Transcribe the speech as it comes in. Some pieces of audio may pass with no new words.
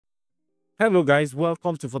Hello guys,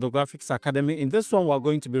 welcome to Photographics Academy. In this one, we're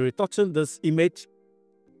going to be retouching this image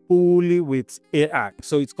fully with AI.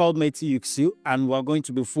 So it's called Retouching, and we're going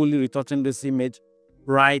to be fully retouching this image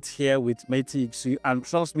right here with Retouching. And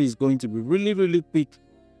trust me, it's going to be really quick,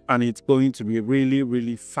 and it's going to be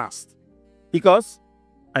really fast. Because,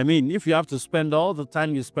 I mean, if you have to spend all the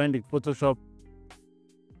time you spend in Photoshop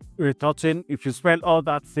retouching, if you spend all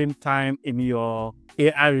that same time in your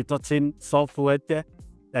AI retouching software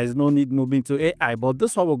there is no need moving to AI. But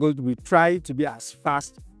this one we're going to be trying to be as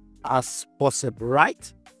fast as possible,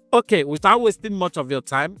 right? Okay, without wasting much of your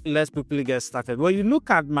time, let's quickly get started. When you look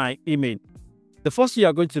at my image, the first thing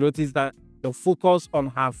you're going to notice that the focus on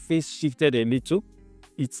her face shifted a little.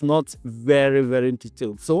 It's not very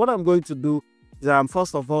detailed. So what I'm going to do is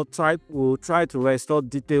first of all, we'll try to restore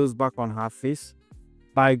details back on her face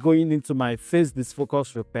by going into my face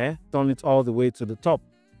disfocus repair, turn it all the way to the top.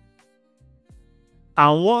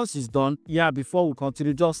 And once it's done, before we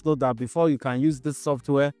continue, just know that before you can use this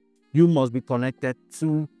software, you must be connected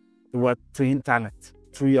to internet,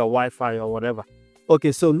 through your Wi-Fi or whatever.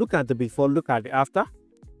 Okay, so look at the before, look at the after.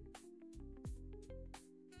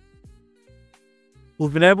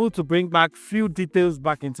 We've been able to bring back few details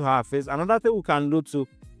back into our face. Another thing we can do to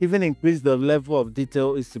even increase the level of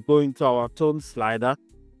detail is to go into our tone slider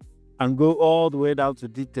and go all the way down to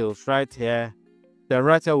details right here. Then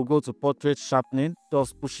right here we'll go to portrait sharpening,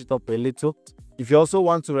 just push it up a little. If you also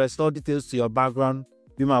want to restore details to your background,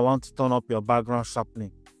 you might want to turn up your background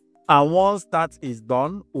sharpening. And once that is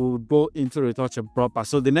done, we'll go into retouching proper.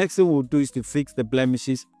 So the next thing we'll do is to fix the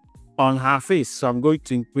blemishes on her face. So I'm going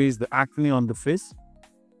to increase the acne on the face,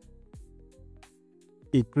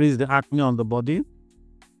 increase the acne on the body,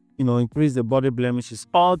 increase the body blemishes.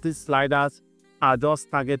 All these sliders are just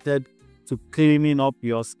targeted to cleaning up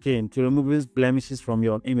your skin, to remove these blemishes from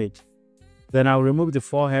your image. Then I'll remove the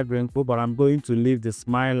forehead wrinkle, but I'm going to leave the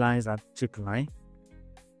smile lines and cheek line.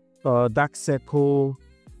 Dark circle,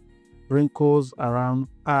 wrinkles around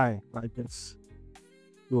eye, like this.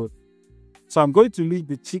 Good. So I'm going to leave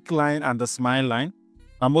the cheek line and the smile line.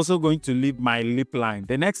 I'm also going to leave my lip line.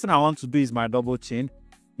 The next thing I want to do is my double chin.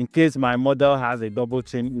 In case my model has a double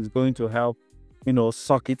chin, it's going to help,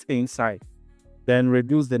 suck it inside. Then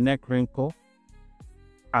reduce the neck wrinkle,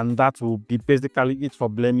 and that will be basically it for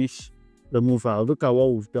blemish removal. Look at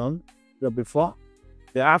what we've done, the before,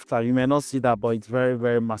 the after. You may not see that, but it's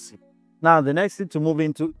very massive. Now the next thing to move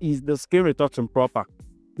into is the skin retouching proper,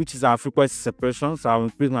 which is our frequency separation. So I'll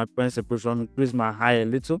increase my frequency separation, increase my high a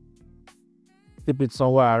little, keep it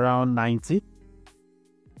somewhere around 90.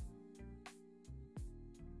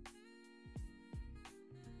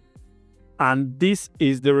 And this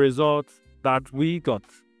is the result that we got.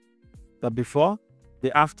 The before,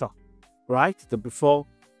 the after, right? The before,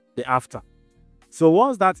 the after. So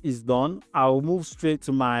once that is done, I'll move straight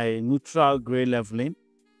to my neutral gray leveling,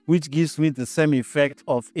 which gives me the same effect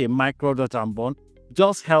of a micro dot and bond.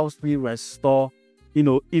 Just helps me restore,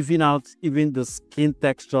 even out even the skin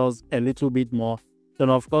textures a little bit more. Then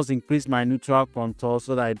of course increase my neutral contour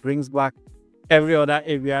so that it brings back every other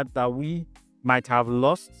area that we might have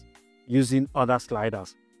lost using other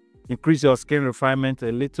sliders. Increase your skin refinement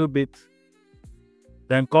a little bit,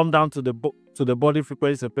 then come down to the body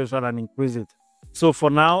frequency separation and increase it. So for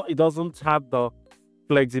now, it doesn't have the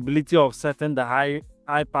flexibility of setting the high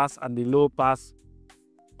pass and the low pass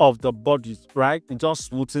of the bodies, right? It just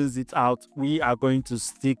smoothens it out. We are going to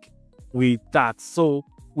stick with that. So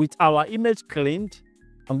with our image cleaned,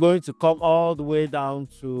 I'm going to come all the way down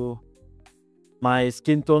to my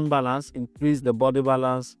skin tone balance, increase the body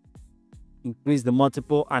balance, increase the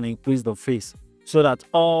multiple, and increase the face, so that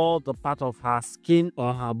all the part of her skin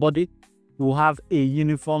or her body will have a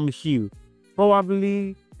uniform hue.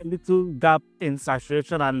 Probably a little gap in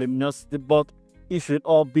saturation and luminosity, but it should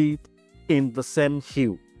all be in the same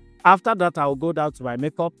hue. After that, I'll go down to my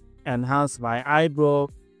makeup, enhance my eyebrow,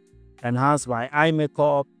 enhance my eye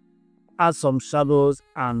makeup, add some shadows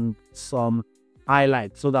and some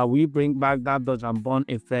highlights, so that we bring back that dodge and burn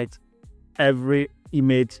effect every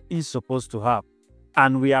image is supposed to have.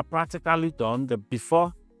 And we are practically done. The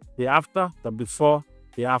before, the after, the before,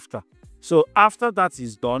 the after. So after that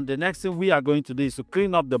is done, the next thing we are going to do is to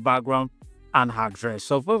clean up the background and her dress.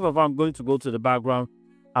 So first of all, I'm going to go to the background.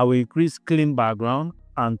 I will increase clean background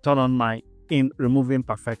and turn on my remove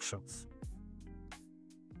imperfections.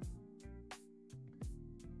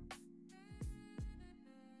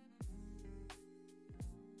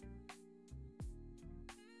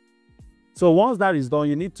 So once that is done,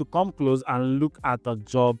 you need to come close and look at the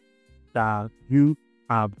job that you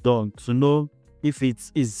have done to know if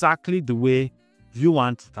it's exactly the way you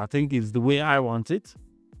want it. I think it's the way I want it.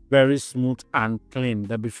 very smooth and clean.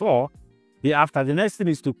 The before, the after. The next thing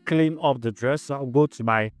is to clean up the dress. So I'll go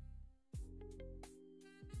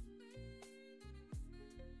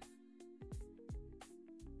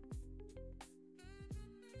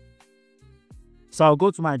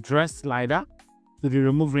to my dress slider to the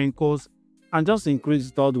remove wrinkles and just increase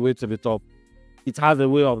it all the way to the top. It has a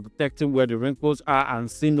way of detecting where the wrinkles are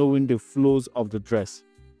and knowing the flows of the dress.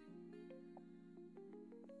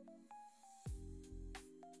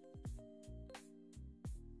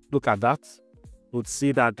 Look at that. You'll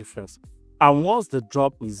see that difference. And once the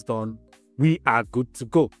job is done, we are good to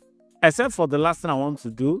go. Except for the last thing I want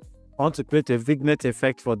to do, I want to create a vignette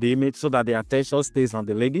effect for the image so that the attention stays on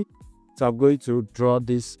the lady. So I'm going to draw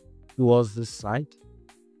this towards this side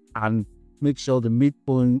and make sure the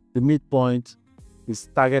midpoint is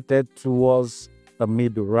targeted towards the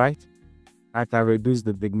middle, right? I can reduce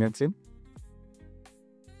the vignetting.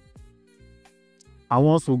 And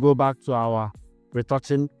once we go back to our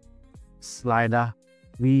retouching slider,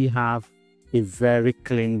 we have a very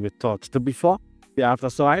clean retouch. The before, the after.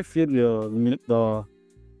 So I feel the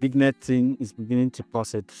vignetting is beginning to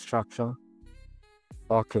cause a distraction.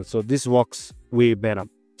 Okay, so this works way better.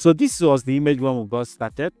 So this was the image when we got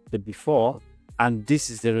started, the before, and this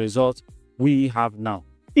is the result we have now.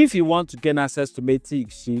 If you want to gain access to Retouching,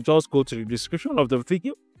 you just go to the description of the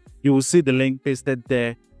video. You will see the link pasted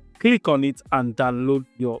there. Click on it and download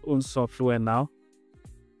your own software now.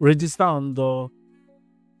 Register on the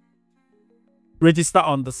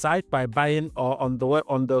site by buying, or on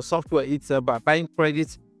the software itself by buying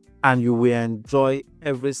credits, and you will enjoy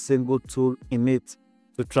every single tool in it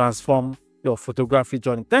to transform your photography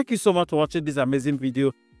journey. Thank you so much for watching this amazing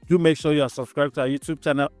video. Do make sure you are subscribed to our YouTube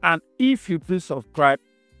channel, and if you please subscribe,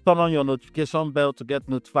 turn on your notification bell to get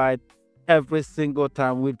notified every single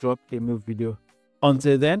time we drop a new video.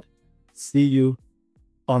 Until then, see you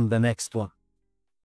on the next one.